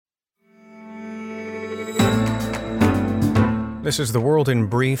This is The World in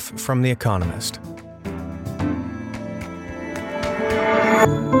Brief from The Economist.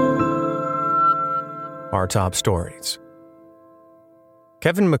 Our top stories.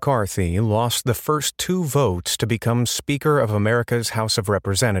 Kevin McCarthy lost the first 2 votes to become Speaker of America's House of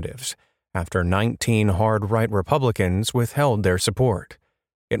Representatives after 19 hard-right Republicans withheld their support.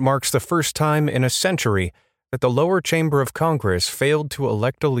 It marks the first time in a century that the lower chamber of Congress failed to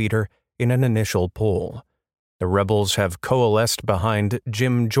elect a leader in an initial poll. The rebels have coalesced behind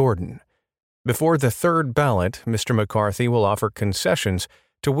Jim Jordan. Before the third ballot, Mr. McCarthy will offer concessions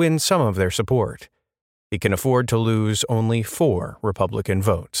to win some of their support. He can afford to lose only 4 Republican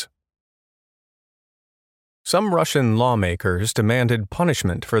votes. Some Russian lawmakers demanded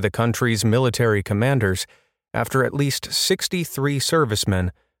punishment for the country's military commanders after at least 63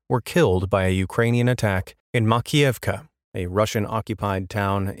 servicemen were killed by a Ukrainian attack in Makiyevka, a Russian-occupied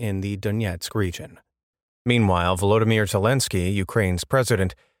town in the Donetsk region. Meanwhile, Volodymyr Zelensky, Ukraine's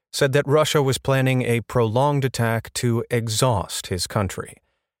president, said that Russia was planning a prolonged attack to exhaust his country.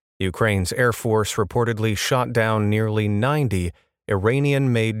 Ukraine's Air Force reportedly shot down nearly 90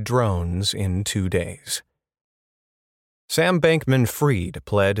 Iranian-made drones in 2 days. Sam Bankman-Fried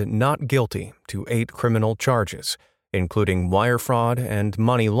pled not guilty to 8 criminal charges, including wire fraud and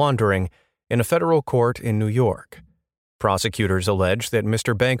money laundering, in a federal court in New York. Prosecutors allege that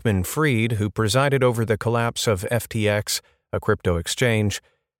Mr. Bankman-Fried, who presided over the collapse of FTX, a crypto exchange,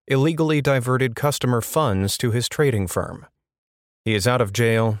 illegally diverted customer funds to his trading firm. He is out of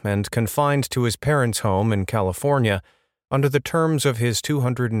jail and confined to his parents' home in California under the terms of his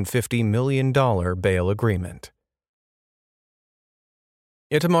 $250 million bail agreement.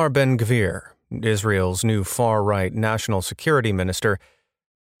 Itamar Ben-Gvir, Israel's new far-right national security minister,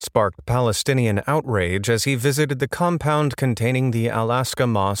 sparked Palestinian outrage as he visited the compound containing the Al-Aqsa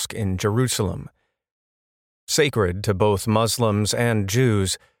Mosque in Jerusalem. Sacred to both Muslims and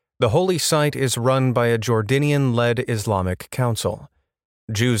Jews, the holy site is run by a Jordanian-led Islamic council.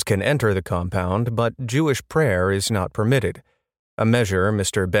 Jews can enter the compound, but Jewish prayer is not permitted, a measure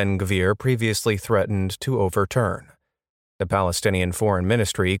Mr. Ben-Gvir previously threatened to overturn. The Palestinian Foreign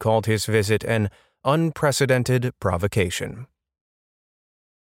Ministry called his visit an unprecedented provocation.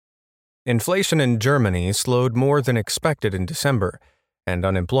 Inflation in Germany slowed more than expected in December, and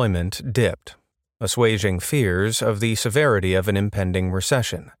unemployment dipped, assuaging fears of the severity of an impending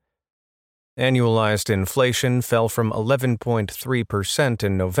recession. Annualized inflation fell from 11.3%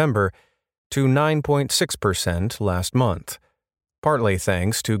 in November to 9.6% last month, partly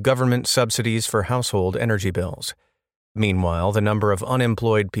thanks to government subsidies for household energy bills. Meanwhile, the number of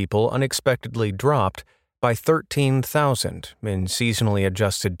unemployed people unexpectedly dropped by 13,000 in seasonally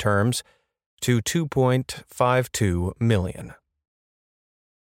adjusted terms to 2.52 million.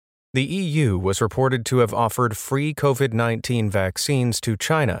 The EU was reported to have offered free COVID-19 vaccines to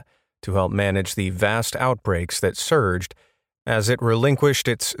China to help manage the vast outbreaks that surged as it relinquished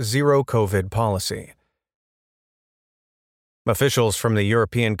its zero-COVID policy. Officials from the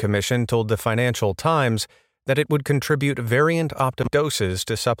European Commission told the Financial Times that it would contribute variant-optimal doses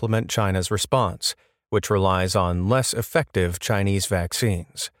to supplement China's response, which relies on less effective Chinese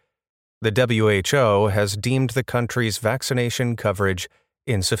vaccines. The WHO has deemed the country's vaccination coverage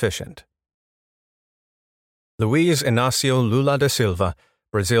insufficient. Luiz Inácio Lula da Silva,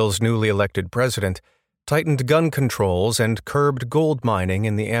 Brazil's newly elected president, tightened gun controls and curbed gold mining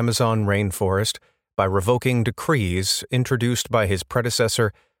in the Amazon rainforest by revoking decrees introduced by his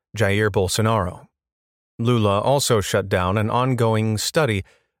predecessor, Jair Bolsonaro. Lula also shut down an ongoing study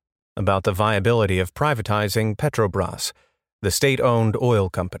about the viability of privatizing Petrobras, the state-owned oil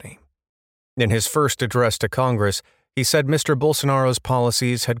company. In his first address to Congress, he said Mr. Bolsonaro's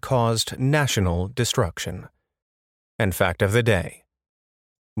policies had caused national destruction. And fact of the day: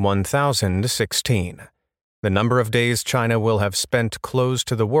 1016, the number of days China will have spent closed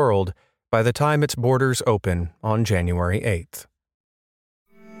to the world by the time its borders open on January 8th.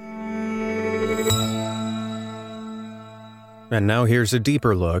 And now here's a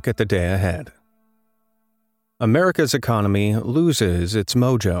deeper look at the day ahead. America's economy loses its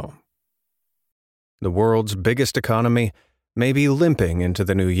mojo. The world's biggest economy may be limping into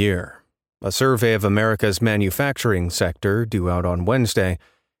the new year. A survey of America's manufacturing sector, due out on Wednesday,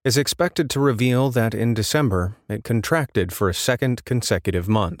 is expected to reveal that in December it contracted for a second consecutive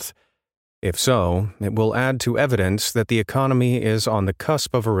month. If so, it will add to evidence that the economy is on the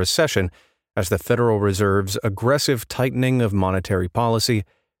cusp of a recession as the Federal Reserve's aggressive tightening of monetary policy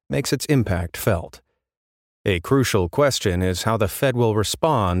makes its impact felt. A crucial question is how the Fed will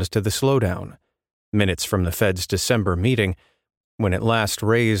respond to the slowdown. Minutes from the Fed's December meeting, when it last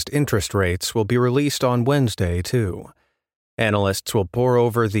raised interest rates, will be released on Wednesday, too. Analysts will pore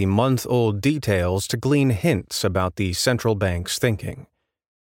over the month-old details to glean hints about the central bank's thinking.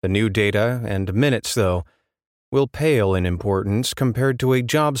 The new data and minutes, though, will pale in importance compared to a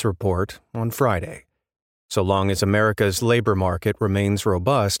jobs report on Friday. So long as America's labor market remains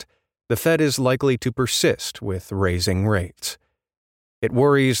robust, the Fed is likely to persist with raising rates. It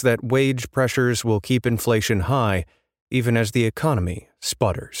worries that wage pressures will keep inflation high even as the economy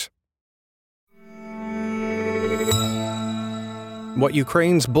sputters. What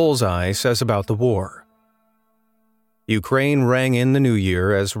Ukraine's bullseye says about the war. Ukraine rang in the new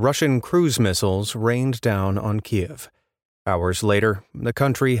year as Russian cruise missiles rained down on Kyiv. Hours later, the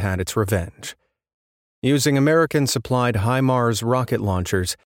country had its revenge. Using American-supplied HIMARS rocket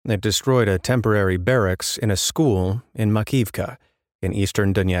launchers, it destroyed a temporary barracks in a school in Makivka, in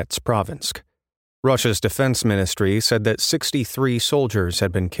eastern Donetsk province. Russia's defense ministry said that 63 soldiers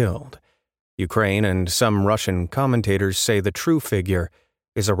had been killed. Ukraine and some Russian commentators say the true figure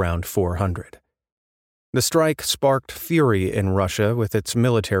is around 400. The strike sparked fury in Russia with its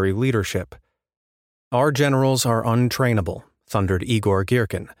military leadership. "Our generals are untrainable," thundered Igor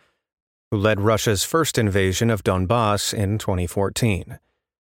Girkin, who led Russia's first invasion of Donbass in 2014.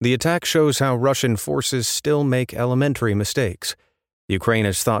 The attack shows how Russian forces still make elementary mistakes. Ukraine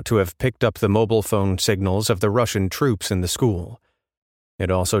is thought to have picked up the mobile phone signals of the Russian troops in the school. It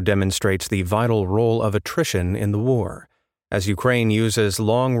also demonstrates the vital role of attrition in the war, as Ukraine uses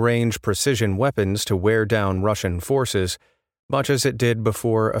long-range precision weapons to wear down Russian forces, much as it did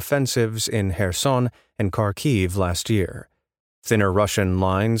before offensives in Kherson and Kharkiv last year. Thinner Russian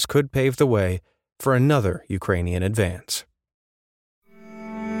lines could pave the way for another Ukrainian advance.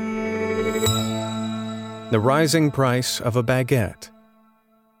 The rising price of a baguette.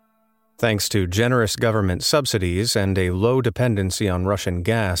 Thanks to generous government subsidies and a low dependency on Russian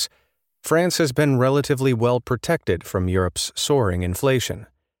gas, France has been relatively well protected from Europe's soaring inflation.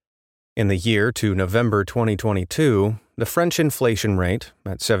 In the year to November 2022, the French inflation rate,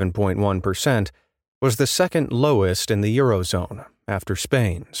 at 7.1%, was the second lowest in the Eurozone, after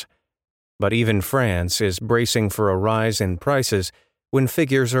Spain's. But even France is bracing for a rise in prices when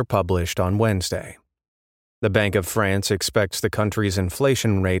figures are published on Wednesday. The Bank of France expects the country's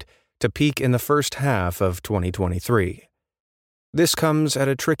inflation rate to peak in the first half of 2023. This comes at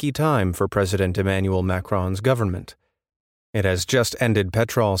a tricky time for President Emmanuel Macron's government. It has just ended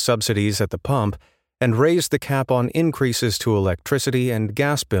petrol subsidies at the pump and raised the cap on increases to electricity and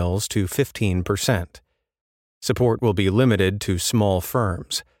gas bills to 15%. Support will be limited to small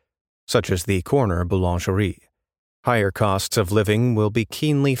firms, such as the corner boulangerie. Higher costs of living will be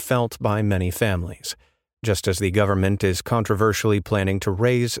keenly felt by many families, just as the government is controversially planning to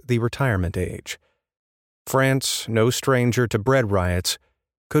raise the retirement age. France, no stranger to bread riots,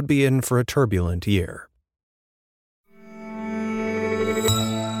 could be in for a turbulent year.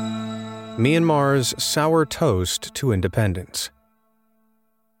 Myanmar's sour toast to independence.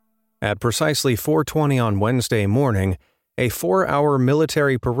 At precisely 4:20 on Wednesday morning, a 4-hour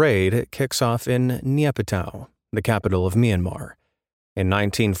military parade kicks off in Naypyidaw, the capital of Myanmar. In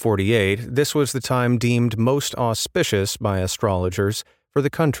 1948, this was the time deemed most auspicious by astrologers for the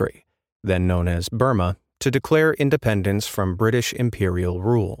country, then known as Burma, to declare independence from British imperial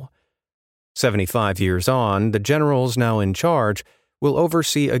rule. 75 years on, the generals now in charge will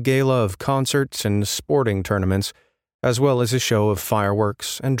oversee a gala of concerts and sporting tournaments, as well as a show of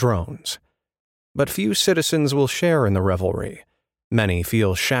fireworks and drones. But few citizens will share in the revelry. Many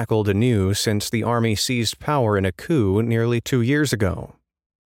feel shackled anew since the army seized power in a coup nearly 2 years ago,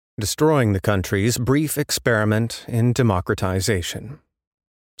 destroying the country's brief experiment in democratization.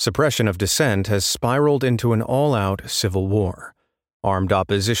 Suppression of dissent has spiraled into an all-out civil war. Armed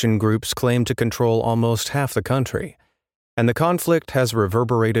opposition groups claim to control almost half the country, and the conflict has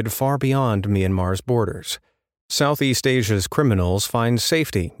reverberated far beyond Myanmar's borders. Southeast Asia's criminals find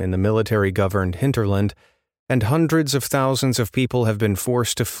safety in the military-governed hinterland, and hundreds of thousands of people have been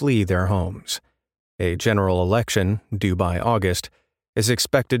forced to flee their homes. A general election, due by August, is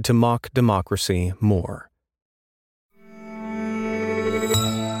expected to mock democracy more.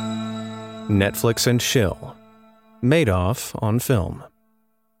 Netflix and shill. Madoff on film.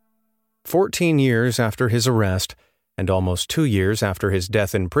 14 years after his arrest, and almost 2 years after his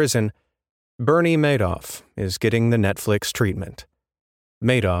death in prison, Bernie Madoff is getting the Netflix treatment.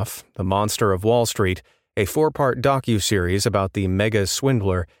 Madoff, the Monster of Wall Street, a 4-part docuseries about the mega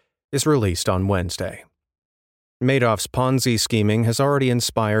swindler, is released on Wednesday. Madoff's Ponzi scheming has already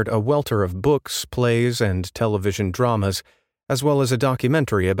inspired a welter of books, plays, and television dramas, as well as a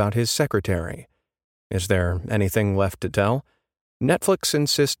documentary about his secretary. Is there anything left to tell? Netflix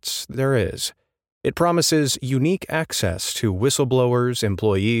insists there is. It promises unique access to whistleblowers,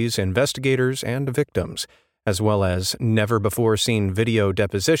 employees, investigators, and victims, as well as never-before-seen video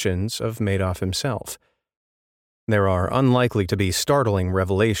depositions of Madoff himself. There are unlikely to be startling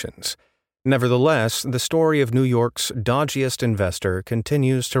revelations. Nevertheless, the story of New York's dodgiest investor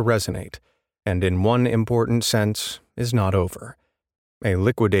continues to resonate, and in one important sense is not over. A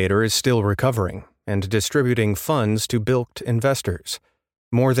liquidator is still recovering and distributing funds to bilked investors.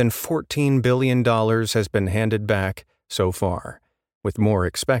 More than $14 billion has been handed back so far, with more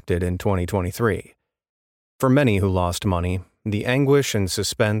expected in 2023. For many who lost money, the anguish and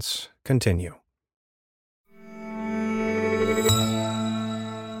suspense continue.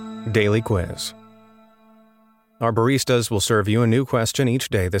 Daily Quiz. Our baristas will serve you a new question each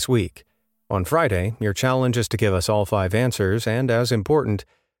day this week. On Friday, your challenge is to give us all 5 answers and, as important,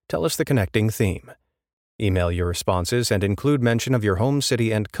 tell us the connecting theme. Email your responses and include mention of your home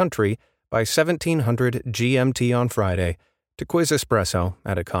city and country by 1700 GMT on Friday to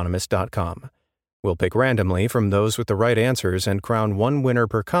quizespresso@economist.com. We'll pick randomly from those with the right answers and crown one winner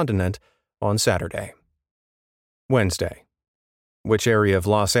per continent on Saturday. Wednesday. Which area of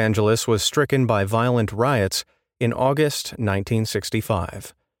Los Angeles was stricken by violent riots in August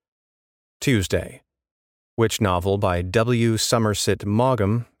 1965? Tuesday. Which novel by W. Somerset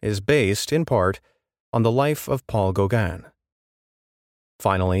Maugham is based, in part, on the life of Paul Gauguin?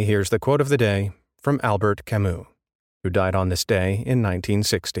 Finally, here's the quote of the day from Albert Camus, who died on this day in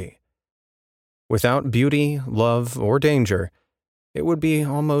 1960. Without beauty, love, or danger, it would be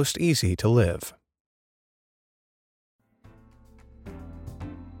almost easy to live.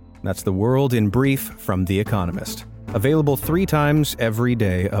 That's the world in brief from The Economist, available 3 times every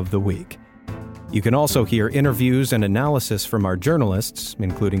day of the week. You can also hear interviews and analysis from our journalists,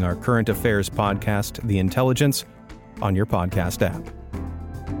 including our current affairs podcast, The Intelligence, on your podcast app.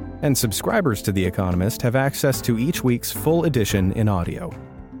 And subscribers to The Economist have access to each week's full edition in audio.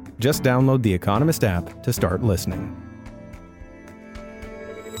 Just download the Economist app to start listening.